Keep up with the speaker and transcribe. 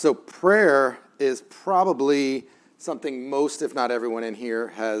So prayer is probably something most, if not everyone in here,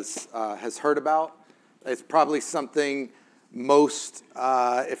 has heard about. It's probably something most,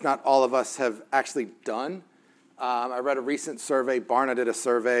 if not all of us, have actually done. I read a recent survey. Barna did a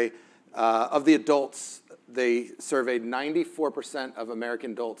survey of the adults. They surveyed 94% of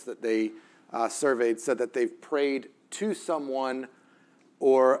American adults that they surveyed said that they've prayed to someone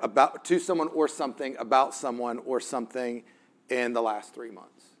or something about someone or something in the last 3 months.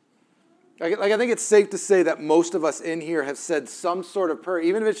 I think it's safe to say that most of us in here have said some sort of prayer,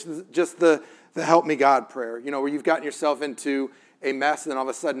 even if it's just the help me God prayer, where you've gotten yourself into a mess and then all of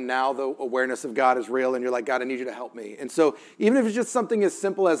a sudden now the awareness of God is real and you're like, God, I need you to help me. And so even if it's just something as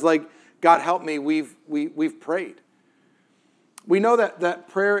simple as like, God help me, we've prayed. We know that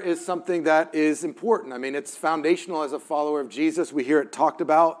prayer is something that is important. I mean, it's foundational as a follower of Jesus. We hear it talked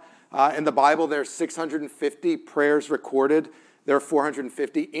about. In the Bible, there's 650 prayers recorded. There are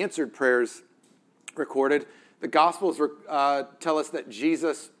 450 answered prayers recorded. The Gospels tell us that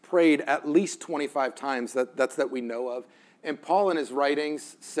Jesus prayed at least 25 times. That's that we know of. And Paul in his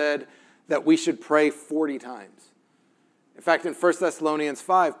writings said that we should pray 40 times. In fact, in 1 Thessalonians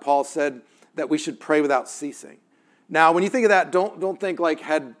 5, Paul said that we should pray without ceasing. Now, when you think of that, don't think like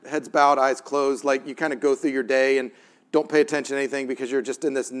heads bowed, eyes closed, like you kind of go through your day and don't pay attention to anything because you're just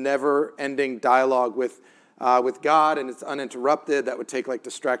in this never-ending dialogue with God and it's uninterrupted. That would take like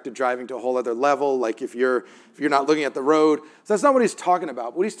distracted driving to a whole other level, like if you're not looking at the road. So that's not what he's talking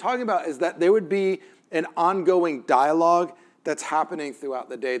about. What he's talking about is that there would be an ongoing dialogue that's happening throughout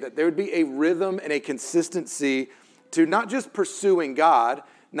the day, that there would be a rhythm and a consistency to not just pursuing God,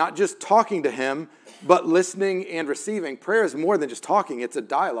 not just talking to him, but listening and receiving. Prayer is more than just talking. It's a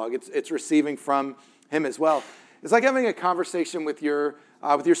dialogue. It's receiving from him as well. It's like having a conversation with your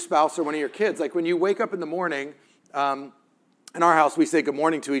spouse or one of your kids. Like when you wake up in the morning, in our house, we say good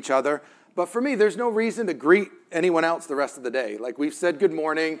morning to each other. But for me, there's no reason to greet anyone else the rest of the day. Like we've said good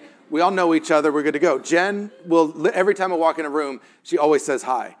morning. We all know each other. We're good to go. Jen will, every time I walk in a room, she always says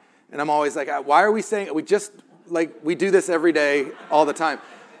hi. And I'm always like, why are we saying it? We do this every day, all the time.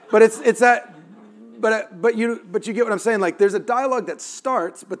 But it's that, but you get what I'm saying. Like there's a dialogue that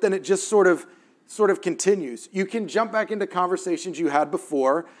starts, but then it just sort of continues. You can jump back into conversations you had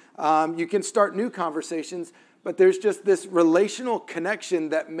before. You can start new conversations, but there's just this relational connection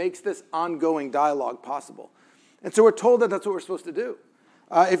that makes this ongoing dialogue possible. And so we're told that that's what we're supposed to do.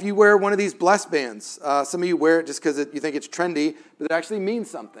 If you wear one of these blessed bands, some of you wear it just because you think it's trendy, but it actually means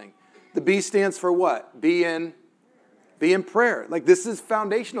something. The B stands for what? Be in prayer. Like this is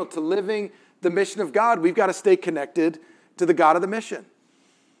foundational to living the mission of God. We've got to stay connected to the God of the mission.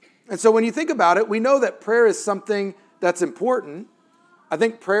 And so when you think about it, we know that prayer is something that's important. I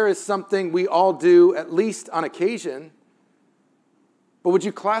think prayer is something we all do at least on occasion. But would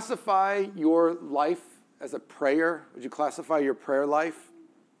you classify your life as a prayer? Would you classify your prayer life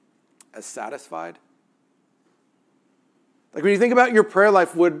as satisfied? Like when you think about your prayer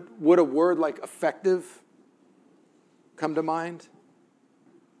life, would a word like effective come to mind?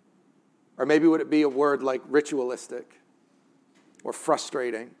 Or maybe would it be a word like ritualistic or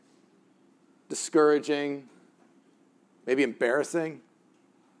frustrating, discouraging, maybe embarrassing?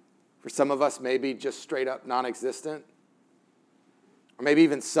 For some of us, maybe just straight up non-existent, or maybe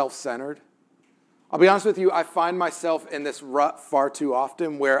even self-centered. I'll be honest with you, I find myself in this rut far too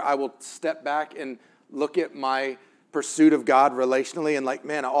often where I will step back and look at my pursuit of God relationally and like,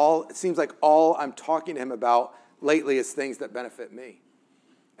 man, it seems like all I'm talking to him about lately is things that benefit me.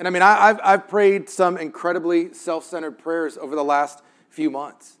 And I mean, I've prayed some incredibly self-centered prayers over the last few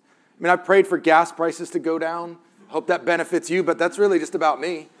months. I mean, I've prayed for gas prices to go down. Hope that benefits you, but that's really just about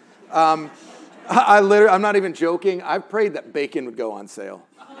me. I'm not even joking. I've prayed that bacon would go on sale.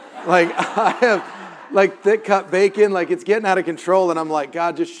 Like I have, like thick cut bacon, like it's getting out of control, and I'm like,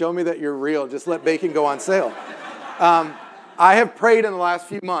 God, just show me that you're real. Just let bacon go on sale. I have prayed in the last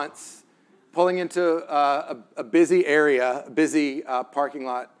few months, pulling into a busy area, a busy parking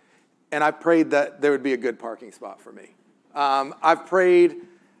lot, and I prayed that there would be a good parking spot for me. I've prayed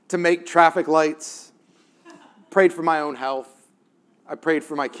to make traffic lights, prayed for my own health. I prayed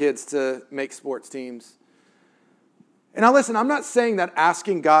for my kids to make sports teams. And now listen, I'm not saying that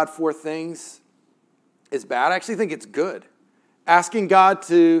asking God for things is bad. I actually think it's good. Asking God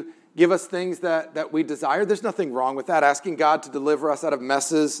to give us things that we desire, there's nothing wrong with that. Asking God to deliver us out of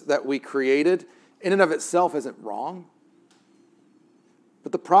messes that we created in and of itself isn't wrong.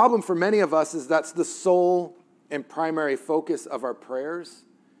 But the problem for many of us is that's the sole and primary focus of our prayers.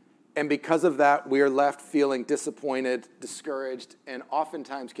 And because of that, we are left feeling disappointed, discouraged, and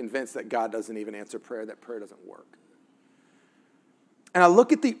oftentimes convinced that God doesn't even answer prayer, that prayer doesn't work. And I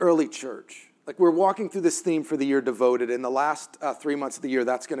look at the early church. Like, we're walking through this theme for the year Devoted. In the last 3 months of the year,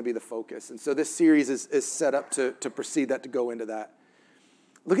 that's going to be the focus. And so this series is set up to precede that, to go into that.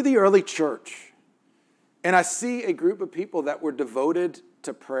 Look at the early church. And I see a group of people that were devoted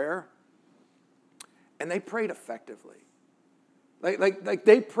to prayer, and they prayed effectively. Like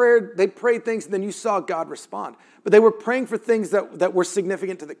they prayed things, and then you saw God respond. But they were praying for things that were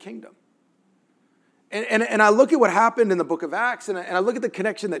significant to the kingdom. And I look at what happened in the book of Acts, and I look at the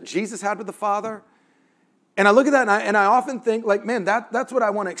connection that Jesus had with the Father, and I look at that, and I often think, like, man, that's what I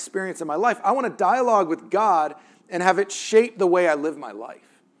want to experience in my life. I want to dialogue with God and have it shape the way I live my life.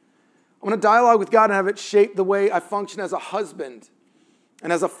 I want to dialogue with God and have it shape the way I function as a husband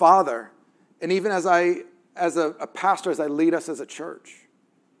and as a father, and even as a pastor, as I lead us as a church.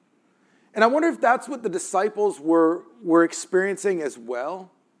 And I wonder if that's what the disciples were experiencing as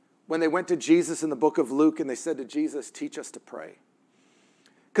well when they went to Jesus in the book of Luke and they said to Jesus, teach us to pray.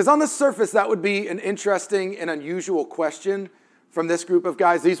 Because on the surface, that would be an interesting and unusual question from this group of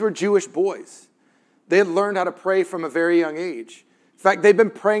guys. These were Jewish boys. They had learned how to pray from a very young age. In fact, they've been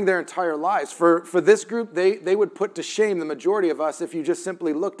praying their entire lives. For this group, they would put to shame the majority of us if you just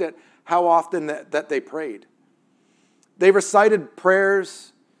simply looked at how often that they prayed. They recited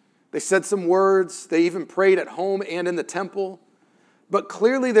prayers. They said some words. They even prayed at home and in the temple. But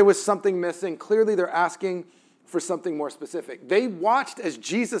clearly there was something missing. Clearly they're asking for something more specific. They watched as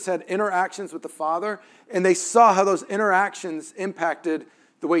Jesus had interactions with the Father, and they saw how those interactions impacted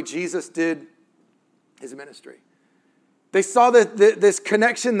the way Jesus did his ministry. They saw this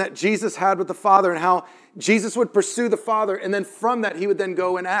connection that Jesus had with the Father and how Jesus would pursue the Father, and then from that he would then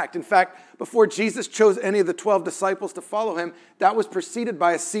go and act. In fact, before Jesus chose any of the 12 disciples to follow him, that was preceded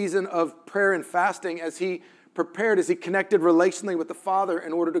by a season of prayer and fasting as he prepared, as he connected relationally with the Father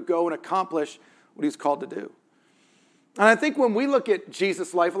in order to go and accomplish what he was called to do. And I think when we look at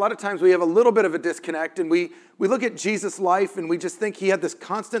Jesus' life, a lot of times we have a little bit of a disconnect, and we look at Jesus' life and we just think he had this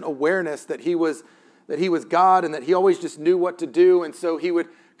constant awareness that he was God and that he always just knew what to do. And so he would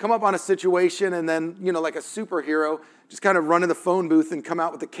come up on a situation and then, like a superhero, just kind of run in the phone booth and come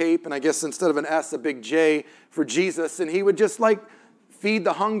out with a cape. And I guess instead of an S, a big J for Jesus. And he would just feed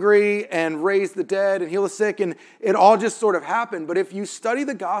the hungry and raise the dead and heal the sick. And it all just sort of happened. But if you study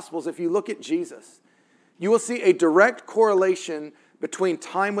the Gospels, if you look at Jesus, you will see a direct correlation between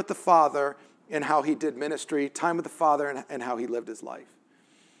time with the Father and how he did ministry, time with the Father and how he lived his life.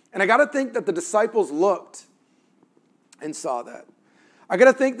 And I got to think that the disciples looked and saw that. I got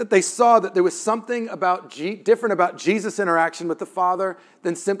to think that they saw that there was something different about Jesus' interaction with the Father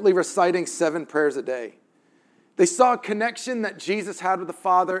than simply reciting 7 prayers a day. They saw a connection that Jesus had with the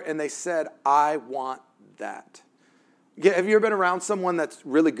Father, and they said, I want that. Have you ever been around someone that's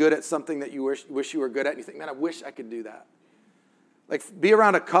really good at something that you wish you were good at, and you think, man, I wish I could do that? Like, be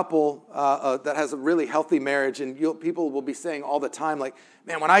around a couple that has a really healthy marriage, and people will be saying all the time, like,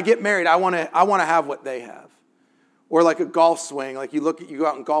 man, when I get married, I want to have what they have. Or like a golf swing, like you go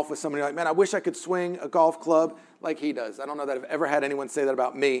out and golf with somebody, you're like, man, I wish I could swing a golf club like he does. I don't know that I've ever had anyone say that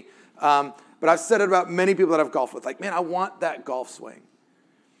about me, but I've said it about many people that I've golfed with, like, man, I want that golf swing.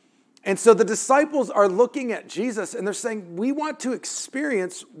 And so the disciples are looking at Jesus, and they're saying, we want to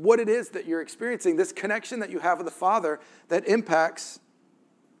experience what it is that you're experiencing, this connection that you have with the Father that impacts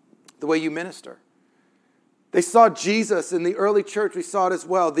the way you minister. They saw Jesus in the early church. We saw it as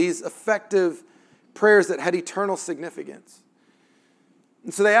well, these effective prayers that had eternal significance.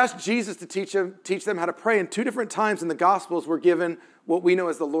 And so they asked Jesus to teach them how to pray. And 2 different times in the Gospels we're given what we know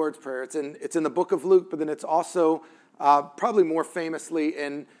as the Lord's Prayer. It's in the book of Luke, but then it's also probably more famously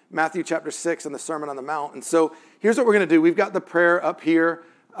in Matthew chapter 6 in the Sermon on the Mount. And so here's what we're going to do. We've got the prayer up here.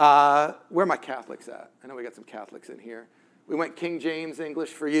 Where are my Catholics at? I know we got some Catholics in here. We went King James English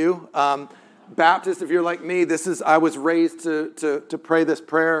for you. Baptist, if you're like me, I was raised to pray this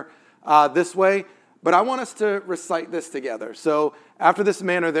prayer this way. But I want us to recite this together. So after this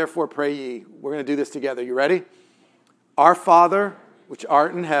manner, therefore pray ye. We're going to do this together. You ready? Our Father, which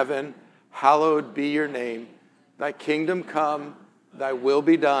art in heaven, hallowed be your name. Thy kingdom come, thy will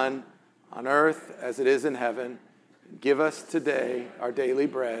be done, on earth as it is in heaven. Give us today our daily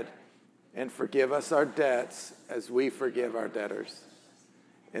bread, and forgive us our debts as we forgive our debtors.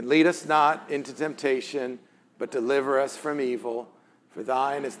 And lead us not into temptation, but deliver us from evil. For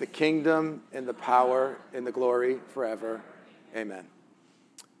thine is the kingdom and the power and the glory forever. Amen.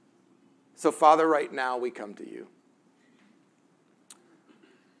 So, Father, right now we come to you.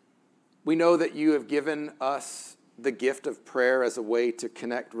 We know that you have given us the gift of prayer as a way to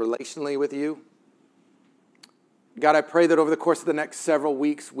connect relationally with you. God, I pray that over the course of the next several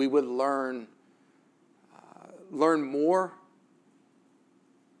weeks we would learn more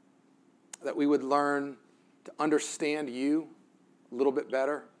that we would learn to understand you a little bit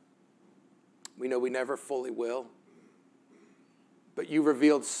better. We know we never fully will, but you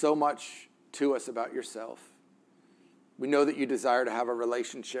revealed so much to us about yourself. We know that you desire to have a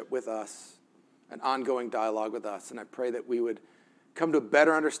relationship with us, an ongoing dialogue with us, and I pray that we would come to a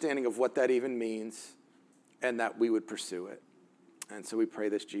better understanding of what that even means and that we would pursue it. And so we pray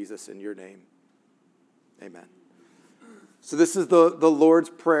this, Jesus, in your name. Amen. So this is the Lord's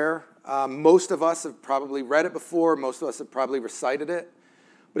Prayer. Most of us have probably read it before. Most of us have probably recited it.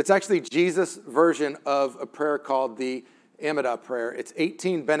 But it's actually Jesus' version of a prayer called the Amidah prayer. It's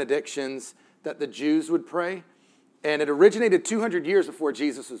 18 benedictions that the Jews would pray. And it originated 200 years before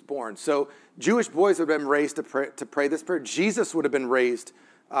Jesus was born. So Jewish boys would have been raised to pray this prayer. Jesus would have been raised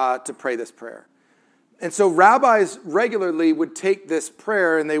to pray this prayer. And so rabbis regularly would take this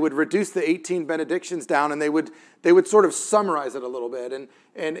prayer and they would reduce the 18 benedictions down and they would sort of summarize it a little bit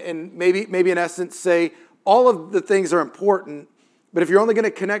and maybe in essence say all of the things are important, but if you're only going to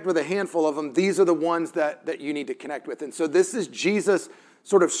connect with a handful of them, these are the ones that you need to connect with. And so this is Jesus'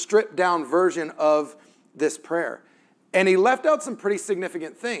 sort of stripped down version of this prayer. And he left out some pretty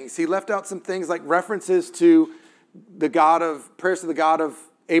significant things. He left out some things like references to prayers to the God of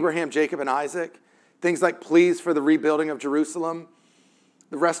Abraham, Jacob, and Isaac. Things like pleas for the rebuilding of Jerusalem,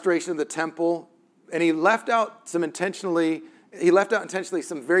 the restoration of the temple. And he left out intentionally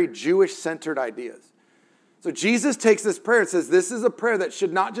some very Jewish-centered ideas. So Jesus takes this prayer and says, this is a prayer that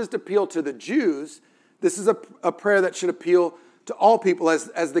should not just appeal to the Jews. This is a prayer that should appeal to all people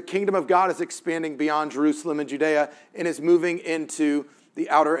as the kingdom of God is expanding beyond Jerusalem and Judea and is moving into the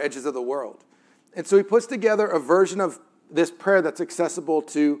outer edges of the world. And so he puts together a version of this prayer that's accessible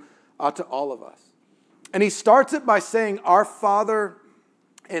to all of us. And he starts it by saying, our Father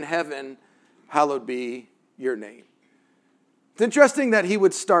in heaven, hallowed be your name. It's interesting that he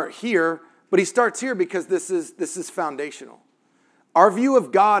would start here, but he starts here because this is foundational. Our view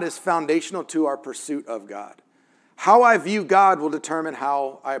of God is foundational to our pursuit of God. How I view God will determine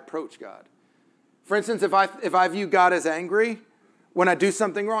how I approach God. For instance, if I view God as angry, when I do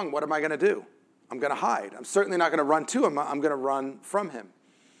something wrong, what am I going to do? I'm going to hide. I'm certainly not going to run to him. I'm going to run from him.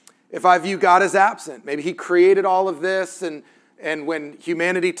 If I view God as absent, maybe he created all of this, and when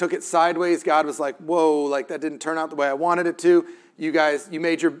humanity took it sideways, God was like, whoa, like that didn't turn out the way I wanted it to. You guys, you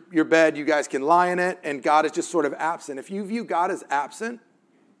made your bed, you guys can lie in it, and God is just sort of absent. If you view God as absent,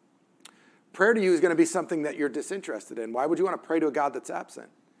 prayer to you is going to be something that you're disinterested in. Why would you want to pray to a God that's absent?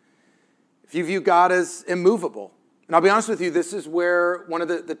 If you view God as immovable, and I'll be honest with you, this is where one of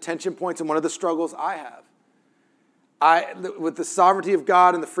the tension points and one of the struggles I have. With the sovereignty of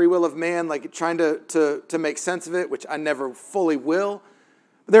God and the free will of man, like trying to make sense of it, which I never fully will.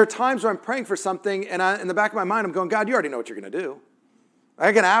 But there are times where I'm praying for something, and in the back of my mind, I'm going, God, you already know what you're going to do.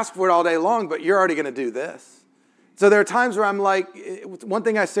 I can ask for it all day long, but you're already going to do this. So there are times where I'm like, one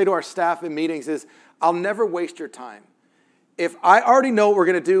thing I say to our staff in meetings is, I'll never waste your time. If I already know what we're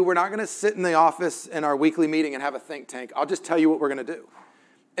going to do, we're not going to sit in the office in our weekly meeting and have a think tank. I'll just tell you what we're going to do.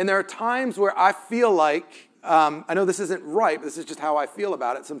 And there are times where I feel like, I know this isn't right, but this is just how I feel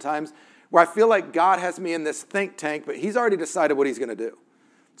about it sometimes, where I feel like God has me in this think tank, but he's already decided what he's going to do.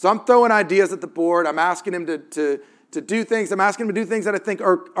 So I'm throwing ideas at the board. I'm asking him to do things. I'm asking him to do things that I think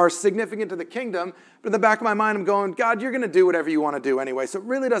are significant to the kingdom. But in the back of my mind, I'm going, God, you're going to do whatever you want to do anyway. So it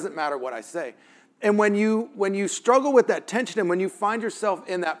really doesn't matter what I say. And when you struggle with that tension and when you find yourself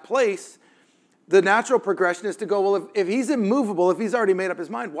in that place, the natural progression is to go, well, if he's immovable, if he's already made up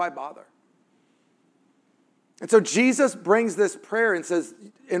his mind, why bother? And so Jesus brings this prayer and says,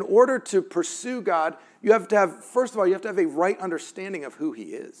 in order to pursue God, you have to have, first of all, you have to have a right understanding of who he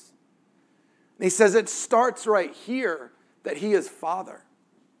is. And he says it starts right here that he is Father.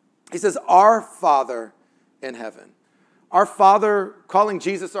 He says, our Father in heaven. Our Father, calling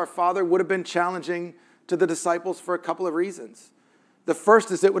Jesus our Father would have been challenging to the disciples for a couple of reasons. The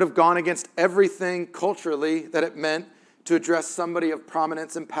first is it would have gone against everything culturally that it meant to address somebody of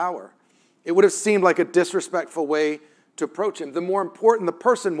prominence and power. It would have seemed like a disrespectful way to approach him. The more important the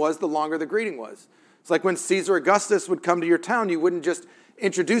person was, the longer the greeting was. It's like when Caesar Augustus would come to your town, you wouldn't just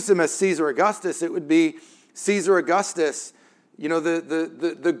introduce him as Caesar Augustus. It would be Caesar Augustus, you know,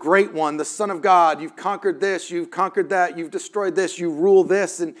 the great one, the Son of God. You've conquered this, you've conquered that, you've destroyed this, you rule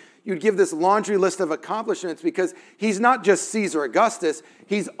this. And you'd give this laundry list of accomplishments because he's not just Caesar Augustus,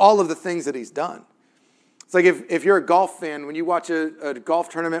 he's all of the things that he's done. It's like if you're a golf fan, when you watch a golf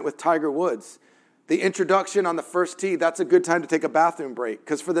tournament with Tiger Woods, the introduction on the first tee, that's a good time to take a bathroom break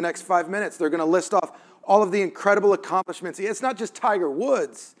because for the next 5 minutes, they're going to list off all of the incredible accomplishments. It's not just Tiger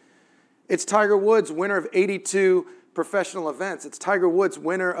Woods. It's Tiger Woods, winner of 82 professional events. It's Tiger Woods,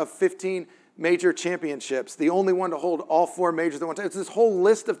 winner of 15 major championships, the only one to hold all 4 majors at one time. It's this whole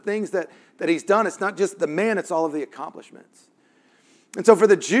list of things that he's done. It's not just the man, it's all of the accomplishments. And so for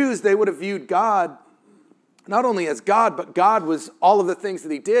the Jews, they would have viewed God not only as God, but God was all of the things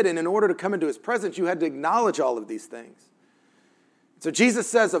that he did. And in order to come into his presence, you had to acknowledge all of these things. So Jesus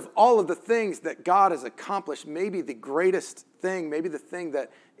says of all of the things that God has accomplished, maybe the greatest thing, maybe the thing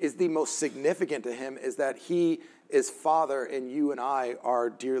that is the most significant to him is that he is Father and you and I are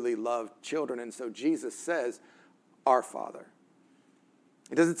dearly loved children. And so Jesus says, our Father.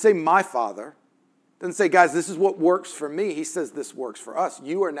 He doesn't say my Father. He doesn't say, guys, this is what works for me. He says this works for us.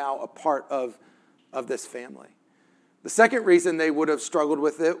 You are now a part of this family. The second reason they would have struggled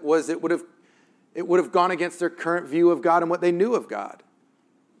with it was it would have gone against their current view of God and what they knew of God.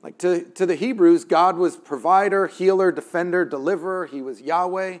 Like to the Hebrews, God was provider, healer, defender, deliverer. He was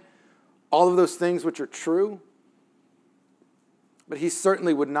Yahweh. All of those things which are true. But he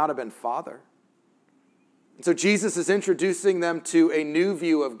certainly would not have been Father. And so Jesus is introducing them to a new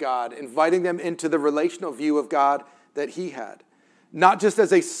view of God, inviting them into the relational view of God that he had. Not just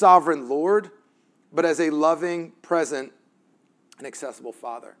as a sovereign Lord, but as a loving, present, and accessible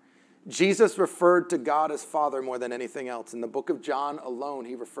Father. Jesus referred to God as Father more than anything else. In the book of John alone,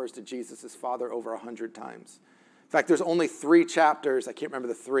 he refers to Jesus as Father over 100 times. In fact, there's only 3 chapters. I can't remember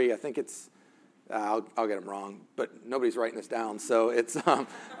the 3. I think it's, I'll get them wrong, but nobody's writing this down. So it's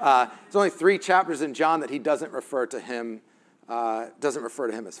only 3 chapters in John that he doesn't refer to him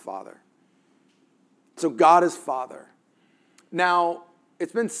as Father. So God is Father. Now,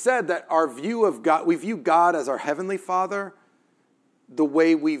 it's been said that our view of God, we view God as our heavenly Father the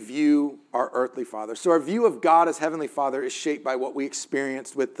way we view our earthly father. So our view of God as Heavenly Father is shaped by what we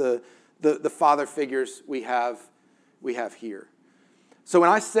experienced with the father figures we have here. So when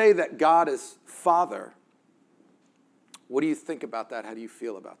I say that God is Father, what do you think about that? How do you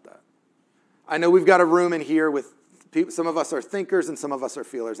feel about that? I know we've got a room in here with people, some of us are thinkers and some of us are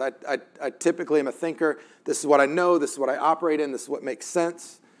feelers. I typically am a thinker. This is what I know. This is what I operate in. This is what makes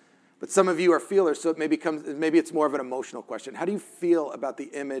sense. But some of you are feelers, so maybe it's more of an emotional question. How do you feel about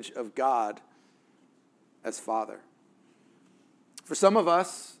the image of God as Father? For some of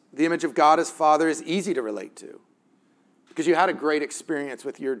us, the image of God as Father is easy to relate to because you had a great experience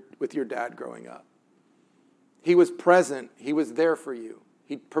with your dad growing up. He was present. He was there for you.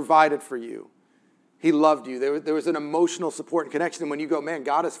 He provided for you. He loved you. There was an emotional support and connection. And when you go, man,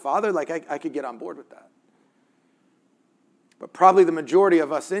 God is Father, like I could get on board with that. But probably the majority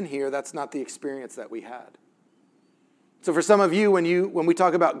of us in here, that's not the experience that we had. So for some of you, when we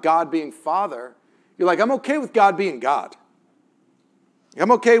talk about God being Father, you're like, I'm okay with God being God.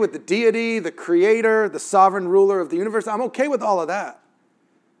 I'm okay with the deity, the creator, the sovereign ruler of the universe. I'm okay with all of that.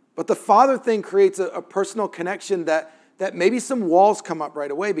 But the Father thing creates a personal connection that maybe some walls come up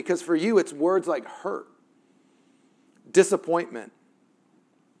right away because for you, it's words like hurt, disappointment,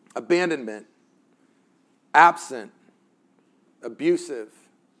 abandonment, absent, abusive,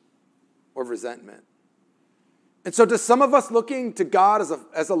 or resentment. And so to some of us, looking to God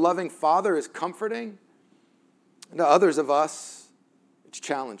as a loving Father is comforting. And to others of us, it's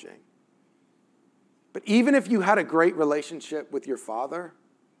challenging. But even if you had a great relationship with your father,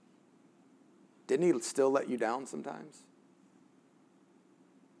 didn't he still let you down sometimes?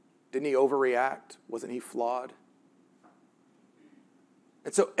 Didn't he overreact? Wasn't he flawed?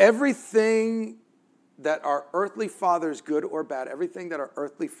 And so everything that our earthly fathers, good or bad, everything that our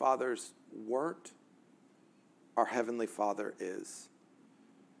earthly fathers weren't, our heavenly Father is.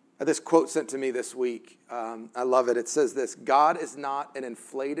 This quote sent to me this week, I love it. It says this: God is not an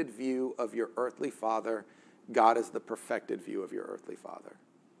inflated view of your earthly father. God is the perfected view of your earthly father.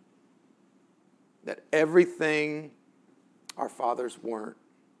 That everything our fathers weren't,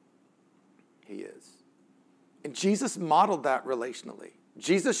 he is. And Jesus modeled that relationally.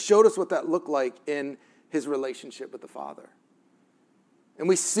 Jesus showed us what that looked like in his relationship with the Father. And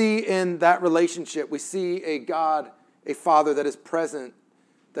we see in that relationship, we see a God, a Father that is present,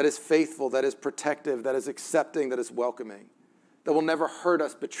 that is faithful, that is protective, that is accepting, that is welcoming, that will never hurt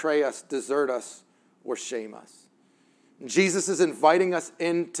us, betray us, desert us, or shame us. And Jesus is inviting us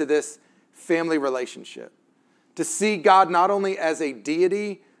into this family relationship, to see God not only as a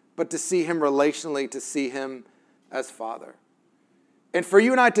deity, but to see him relationally, to see him as Father. And for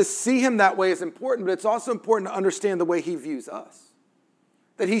you and I to see him that way is important, but it's also important to understand the way he views us.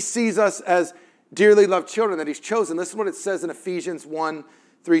 That he sees us as dearly loved children that he's chosen. Listen to what it says in Ephesians 1,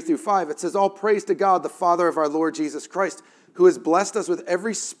 3-5. It says, all praise to God, the Father of our Lord Jesus Christ, who has blessed us with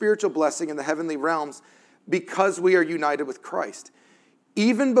every spiritual blessing in the heavenly realms because we are united with Christ.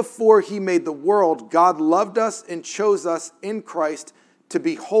 Even before he made the world, God loved us and chose us in Christ to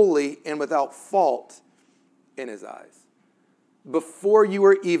be holy and without fault in his eyes. Before you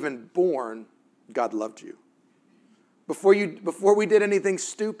were even born, God loved you. Before we did anything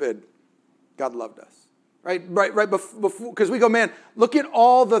stupid, God loved us. Right before, because we go, man, look at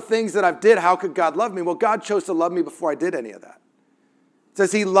all the things that I've did. How could God love me? Well, God chose to love me before I did any of that. It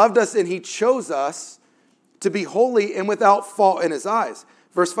says he loved us and he chose us to be holy and without fault in his eyes.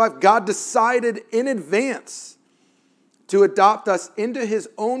 Verse 5, God decided in advance to adopt us into his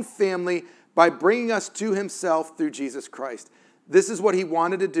own family by bringing us to himself through Jesus Christ. This is what he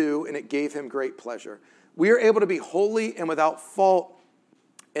wanted to do, and it gave him great pleasure. We are able to be holy and without fault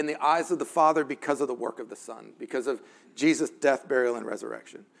in the eyes of the Father because of the work of the Son, because of Jesus' death, burial, and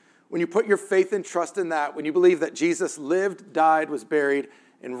resurrection. When you put your faith and trust in that, when you believe that Jesus lived, died, was buried,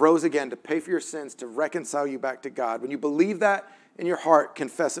 and rose again to pay for your sins, to reconcile you back to God, when you believe that in your heart,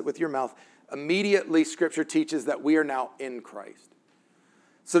 confess it with your mouth, immediately Scripture teaches that we are now in Christ.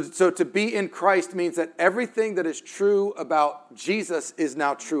 So to be in Christ means that everything that is true about Jesus is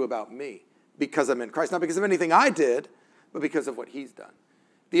now true about me because I'm in Christ. Not because of anything I did, but because of what he's done.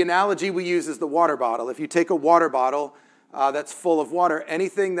 The analogy we use is the water bottle. If you take a water bottle that's full of water,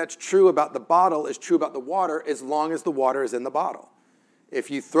 anything that's true about the bottle is true about the water as long as the water is in the bottle. If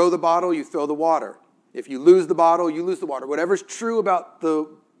you throw the bottle, you throw the water. If you lose the bottle, you lose the water. Whatever's true about the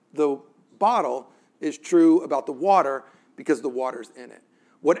bottle is true about the water because the water's in it.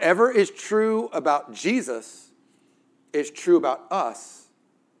 Whatever is true about Jesus is true about us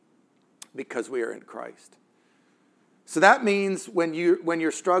because we are in Christ. So that means when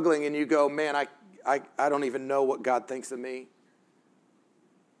you're struggling and you go, man, I don't even know what God thinks of me.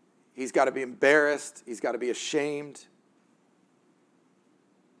 He's got to be embarrassed. He's got to be ashamed.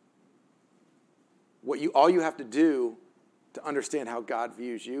 All you have to do to understand how God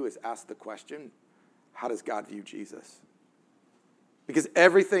views you is ask the question, how does God view Jesus? Because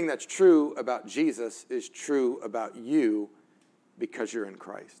everything that's true about Jesus is true about you because you're in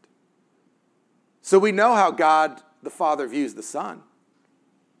Christ. So we know how God the Father views the Son.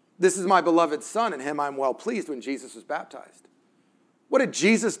 This is my beloved Son, in him I'm well pleased when Jesus was baptized. What had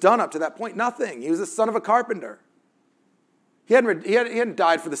Jesus done up to that point? Nothing. He was the son of a carpenter. He hadn't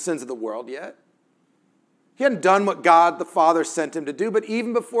died for the sins of the world yet. He hadn't done what God the Father sent him to do, but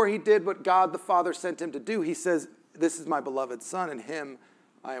even before he did what God the Father sent him to do, he says, this is my beloved Son, in him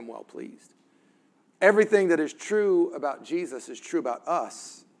I am well pleased. Everything that is true about Jesus is true about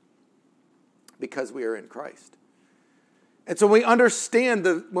us because we are in Christ. And so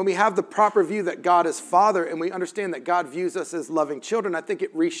when we have the proper view that God is Father and we understand that God views us as loving children, I think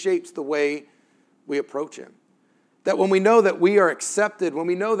it reshapes the way we approach him. That when we know that we are accepted, when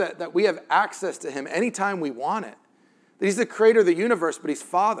we know that we have access to him anytime we want it, that he's the creator of the universe, but he's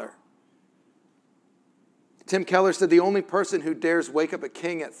Father. Tim Keller said the only person who dares wake up a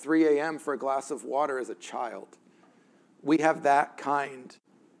king at 3 a.m. for a glass of water is a child. We have that kind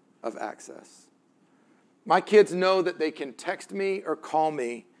of access. My kids know that they can text me or call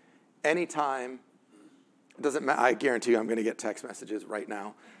me anytime. It doesn't matter. I guarantee you I'm going to get text messages right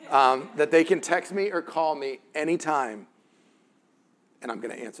now. That they can text me or call me anytime, and I'm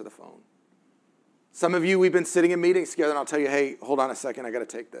going to answer the phone. Some of you, we've been sitting in meetings together, and I'll tell you, hey, hold on a second, I got to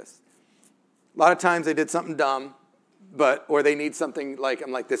take this. A lot of times they did something dumb, or they need something like,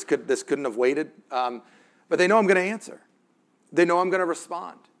 I'm like, this couldn't have waited. But they know I'm going to answer. They know I'm going to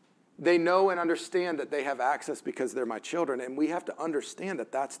respond. They know and understand that they have access because they're my children. And we have to understand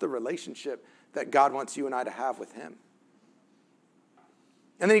that that's the relationship that God wants you and I to have with him.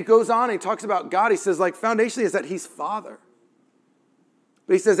 And then he goes on and he talks about God. He says, like, foundationally is that he's Father.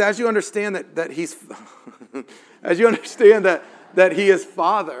 But he says, as you understand that he's, as you understand that he is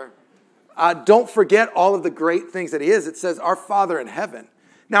Father, don't forget all of the great things that he is. It says, our Father in heaven.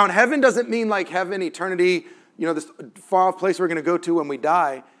 Now, in heaven doesn't mean like heaven, eternity, this far off place we're going to go to when we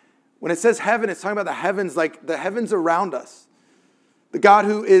die. When it says heaven, it's talking about the heavens, like the heavens around us. The God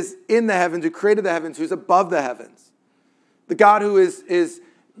who is in the heavens, who created the heavens, who's above the heavens. The God who is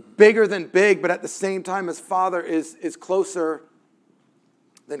bigger than big, but at the same time as Father is closer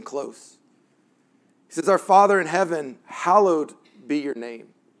than close. He says, our Father in heaven, hallowed be your name.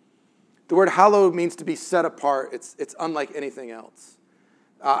 The word hallowed means to be set apart. It's unlike anything else.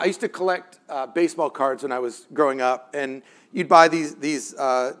 I used to collect baseball cards when I was growing up, and you'd buy these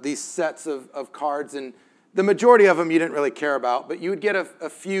sets of cards, and the majority of them you didn't really care about, but you would get a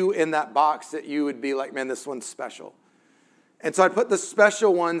few in that box that you would be like, man, this one's special. And so I put the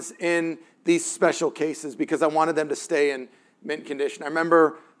special ones in these special cases because I wanted them to stay in mint condition. I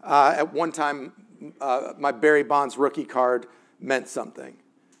remember at one time my Barry Bonds rookie card meant something.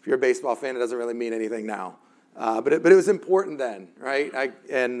 If you're a baseball fan, it doesn't really mean anything now. But it was important then, right?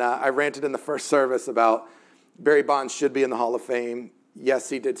 I ranted in the first service about Barry Bonds should be in the Hall of Fame. Yes,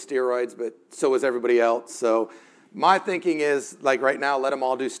 he did steroids, but so was everybody else. So my thinking is, like right now, let them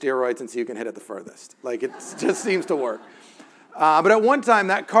all do steroids and see who can hit it the furthest. Like it just seems to work. But at one time,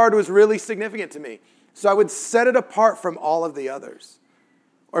 that card was really significant to me. So I would set it apart from all of the others.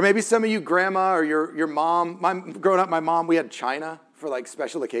 Or maybe some of you, grandma or your mom. Growing up, my mom, we had china for like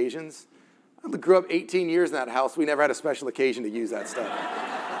special occasions. I grew up 18 years in that house. We never had a special occasion to use that stuff.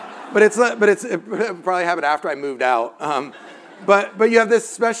 It probably happened after I moved out. But you have this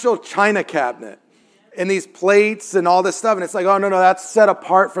special china cabinet and these plates and all this stuff. And it's like, oh, no, that's set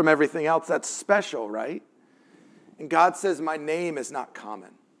apart from everything else. That's special, right? And God says, my name is not common.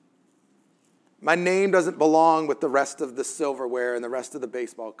 My name doesn't belong with the rest of the silverware and the rest of the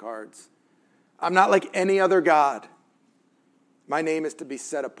baseball cards. I'm not like any other God. My name is to be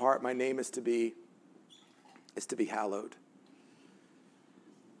set apart. My name is to be hallowed.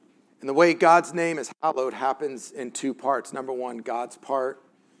 And the way God's name is hallowed happens in two parts. Number one, God's part.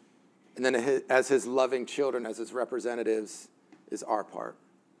 And then as his loving children, as his representatives, is our part.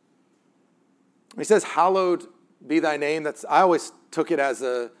 He says, hallowed be thy name. I always took it as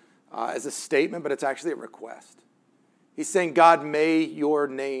a statement, but it's actually a request. He's saying, God, may your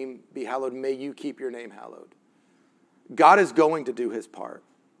name be hallowed. May you keep your name hallowed. God is going to do his part.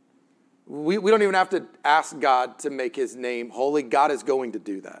 We don't even have to ask God to make his name holy. God is going to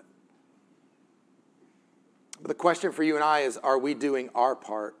do that. But the question for you and I is, are we doing our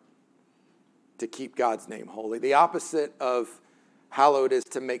part to keep God's name holy? The opposite of hallowed is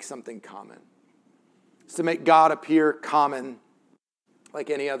to make something common. It's to make God appear common like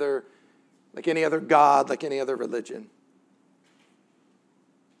any other God, like any other religion.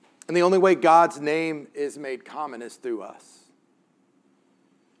 And the only way God's name is made common is through us.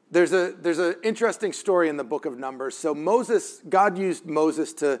 There's an interesting story in the book of Numbers. So God used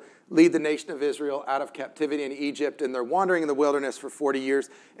Moses to lead the nation of Israel out of captivity in Egypt, and they're wandering in the wilderness for 40 years,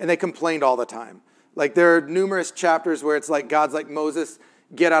 and they complained all the time. Like there are numerous chapters where it's like God's like, Moses,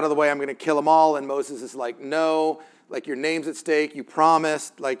 get out of the way, I'm going to kill them all. And Moses is like, no, like your name's at stake, you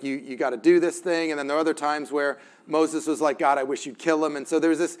promised, like you got to do this thing. And then there are other times where Moses was like, God, I wish you'd kill them. And so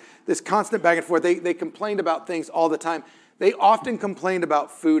there's this constant back and forth. They complained about things all the time. They often complained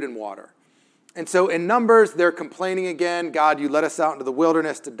about food and water. And so in Numbers, they're complaining again, God, you let us out into the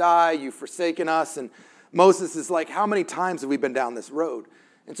wilderness to die, you've forsaken us. And Moses is like, how many times have we been down this road?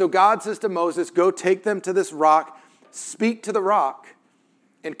 And so God says to Moses, go take them to this rock, speak to the rock,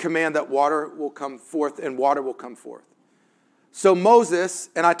 and command that water will come forth, and water will come forth. So Moses,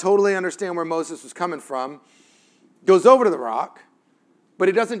 and I totally understand where Moses was coming from, goes over to the rock, but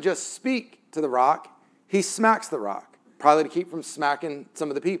he doesn't just speak to the rock, he smacks the rock, probably to keep from smacking some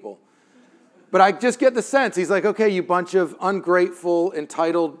of the people. But I just get the sense, he's like, okay, you bunch of ungrateful,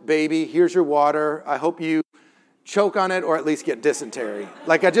 entitled baby, here's your water. I hope you choke on it or at least get dysentery.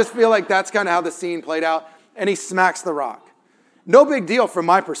 Like, I just feel like that's kind of how the scene played out. And he smacks the rock. No big deal from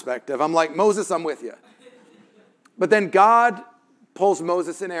my perspective. I'm like, Moses, I'm with you. But then God pulls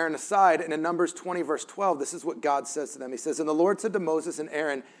Moses and Aaron aside, and in Numbers 20, verse 12, this is what God says to them. He says, and the Lord said to Moses and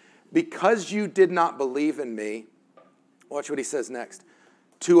Aaron, because you did not believe in me, watch what he says next,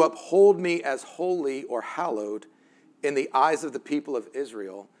 to uphold me as holy or hallowed in the eyes of the people of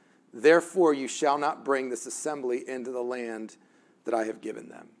Israel, therefore you shall not bring this assembly into the land that I have given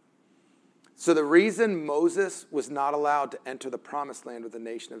them. So the reason Moses was not allowed to enter the promised land with the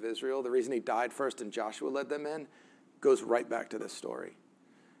nation of Israel, the reason he died first and Joshua led them in, goes right back to this story.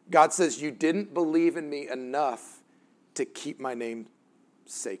 God says, you didn't believe in me enough to keep my name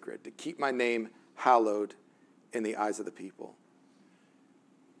sacred, to keep my name hallowed in the eyes of the people.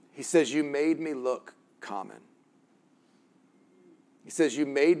 He says, you made me look common. He says, you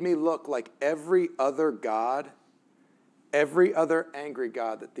made me look like every other god, every other angry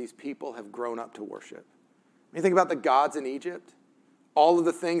god that these people have grown up to worship. When you think about the gods in Egypt, all of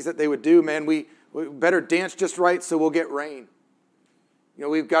the things that they would do, man, we better dance just right so we'll get rain. You know,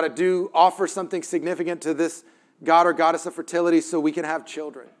 we've got to offer something significant to this god or goddess of fertility so we can have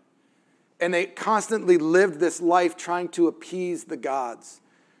children. And they constantly lived this life trying to appease the gods,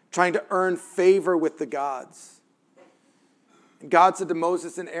 trying to earn favor with the gods. And God said to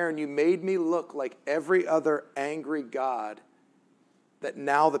Moses and Aaron, you made me look like every other angry god that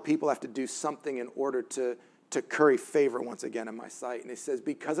now the people have to do something in order to curry favor once again in my sight. And he says,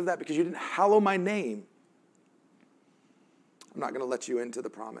 because of that, because you didn't hallow my name, I'm not going to let you into the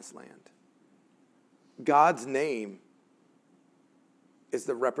promised land. God's name is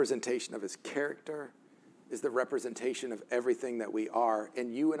the representation of his character is the representation of everything that we are.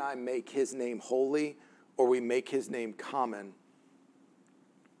 And you and I make his name holy, or we make his name common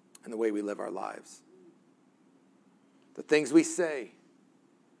in the way we live our lives. The things we say,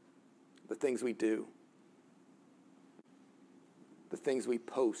 the things we do, the things we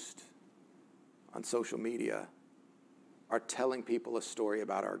post on social media are telling people a story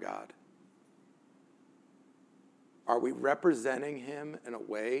about our God. Are we representing him in a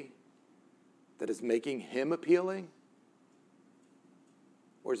way that is making him appealing,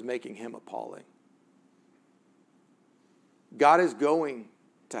 or is making him appalling? God is going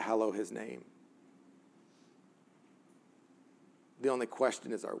to hallow his name. The only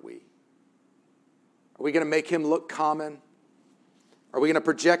question is, are we? Are we going to make him look common? Are we going to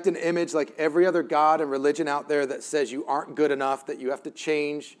project an image like every other god and religion out there that says you aren't good enough, that you have to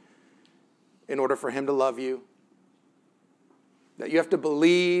change in order for him to love you? That you have to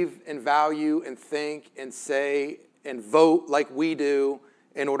believe and value and think and say and vote like we do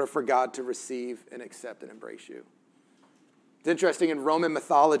in order for God to receive and accept and embrace you? It's interesting, in Roman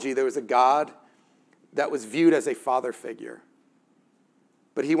mythology, there was a god that was viewed as a father figure.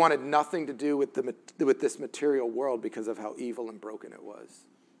 But he wanted nothing to do with this material world because of how evil and broken it was.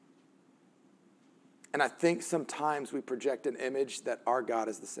 And I think sometimes we project an image that our God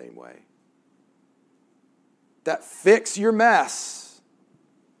is the same way. That fix your mess,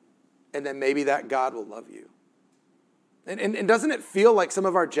 and then maybe that God will love you. And doesn't it feel like some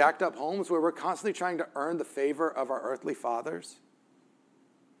of our jacked up homes where we're constantly trying to earn the favor of our earthly fathers?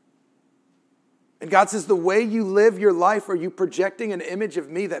 And God says, the way you live your life, are you projecting an image of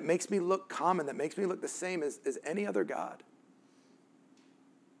me that makes me look common, that makes me look the same as any other God?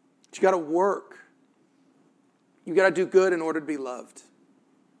 But you got to work. You got to do good in order to be loved.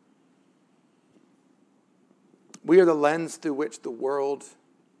 We are the lens through which the world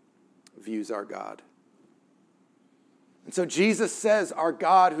views our God. And so Jesus says, our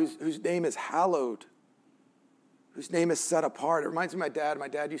God, whose name is hallowed, whose name is set apart. It reminds me of my dad. My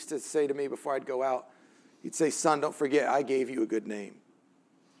dad used to say to me before I'd go out, he'd say, son, don't forget, I gave you a good name.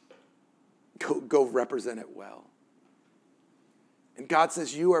 Go represent it well. And God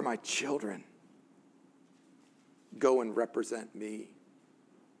says, you are my children. Go and represent me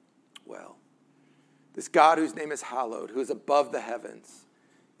well. This God whose name is hallowed, who is above the heavens,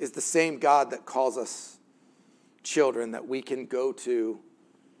 is the same God that calls us children that we can go to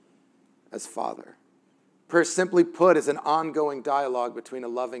as Father. Prayer, simply put, is an ongoing dialogue between a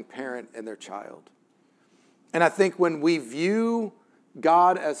loving parent and their child. And I think when we view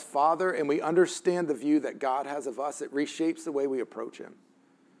God as Father and we understand the view that God has of us, it reshapes the way we approach him.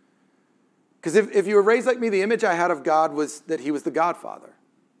 Because if you were raised like me, the image I had of God was that he was the Godfather.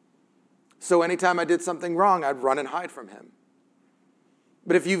 So anytime I did something wrong, I'd run and hide from him.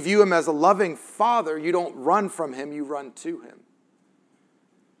 But if you view him as a loving Father, you don't run from him, you run to him.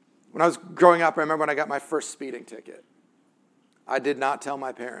 When I was growing up, I remember when I got my first speeding ticket. I did not tell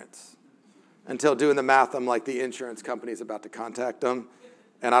my parents. Until doing the math, I'm like, the insurance company's about to contact them,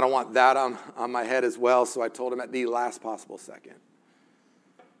 and I don't want that on my head as well, so I told them at the last possible second.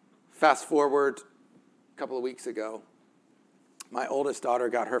 Fast forward a couple of weeks ago, my oldest daughter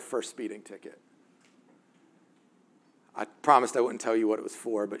got her first speeding ticket. I promised I wouldn't tell you what it was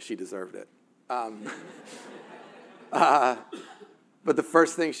for, but she deserved it. But the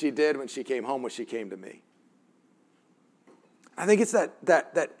first thing she did when she came home was she came to me. I think it's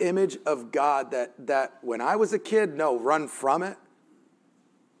that image of God that when I was a kid, no, run from it.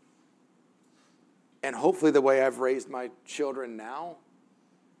 And hopefully the way I've raised my children now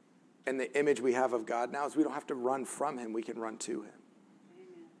and the image we have of God now is we don't have to run from him, we can run to him.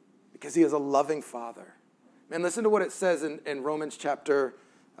 Amen. Because he is a loving Father. And listen to what it says in Romans chapter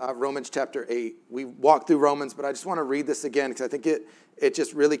 8. We walked through Romans, but I just want to read this again because I think it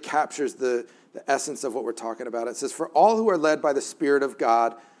just really captures the essence of what we're talking about. It says, for all who are led by the Spirit of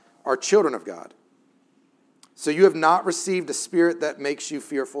God are children of God. So you have not received a spirit that makes you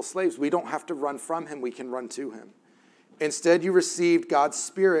fearful slaves. We don't have to run from him. We can run to him. Instead, you received God's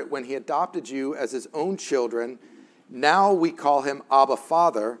Spirit when he adopted you as his own children. Now we call him Abba,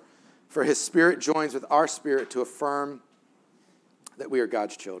 Father, for his Spirit joins with our spirit to affirm that we are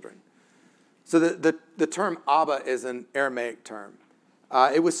God's children. So the term Abba is an Aramaic term.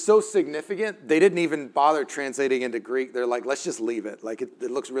 It was so significant, they didn't even bother translating into Greek. They're like, let's just leave it. Like it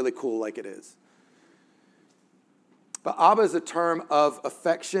looks really cool like it is. But Abba is a term of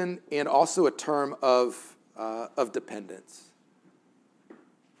affection and also a term of dependence.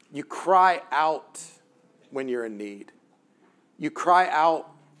 You cry out when you're in need. You cry out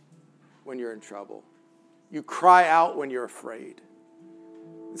when you're in trouble. You cry out when you're afraid.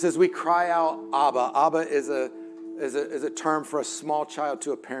 It says we cry out, Abba. Abba is a term for a small child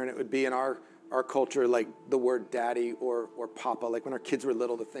to a parent. It would be in our culture like the word daddy or papa, like when our kids were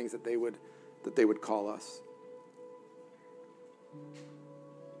little, the things that they would call us.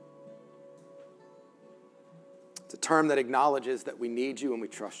 It's a term that acknowledges that we need you and we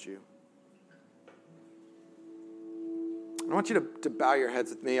trust you. I want you to bow your heads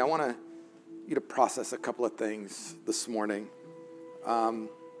with me. I want you to process a couple of things this morning.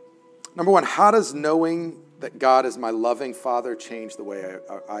 Number one, how does knowing that God is my loving Father change the way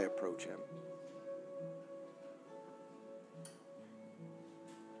I approach him?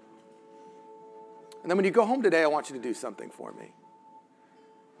 And then when you go home today, I want you to do something for me.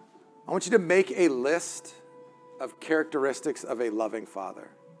 I want you to make a list of characteristics of a loving father.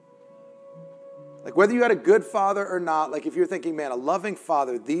 Like whether you had a good father or not, like if you're thinking, man, a loving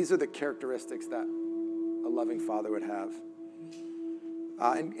father, these are the characteristics that a loving father would have.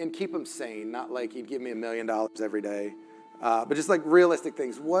 And keep them sane, not like he'd give me $1 million every day, but just like realistic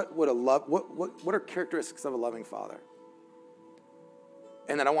things. What are characteristics of a loving father?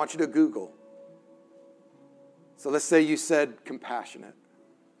 And then I want you to Google. So let's say you said compassionate.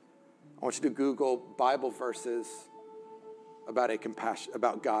 I want you to Google Bible verses about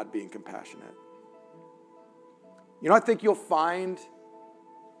God being compassionate. You know what I think you'll find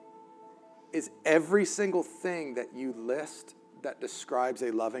is every single thing that you list that describes a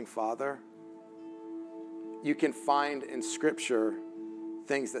loving father, you can find in Scripture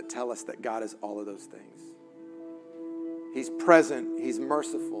things that tell us that God is all of those things. He's present, he's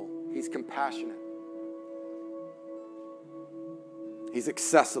merciful, he's compassionate, he's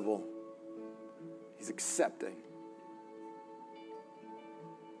accessible, he's accepting.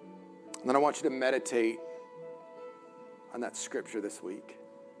 And then I want you to meditate on that Scripture this week.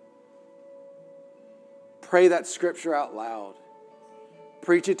 Pray that Scripture out loud.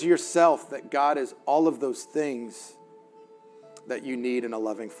 Preach it to yourself that God is all of those things that you need in a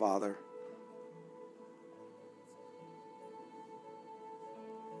loving father.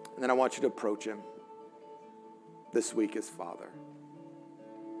 And then I want you to approach him this week as Father.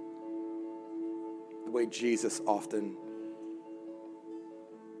 The way Jesus often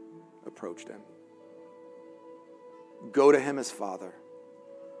approached him. Go to him as Father.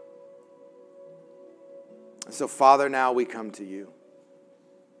 And so, Father, now we come to you.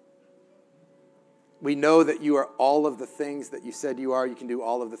 We know that you are all of the things that you said you are. You can do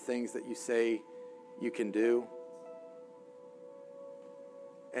all of the things that you say you can do.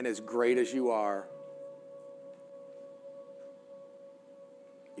 And as great as you are,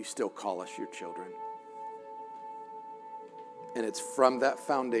 you still call us your children. And it's from that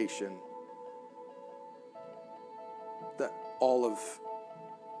foundation that all of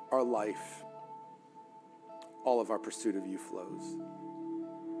our life, all of our pursuit of you flows.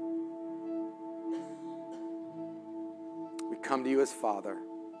 We come to you as Father.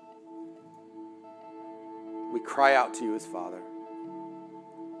 We cry out to you as Father.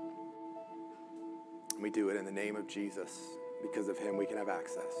 And we do it in the name of Jesus. Because of him, we can have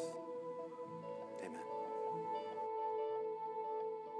access.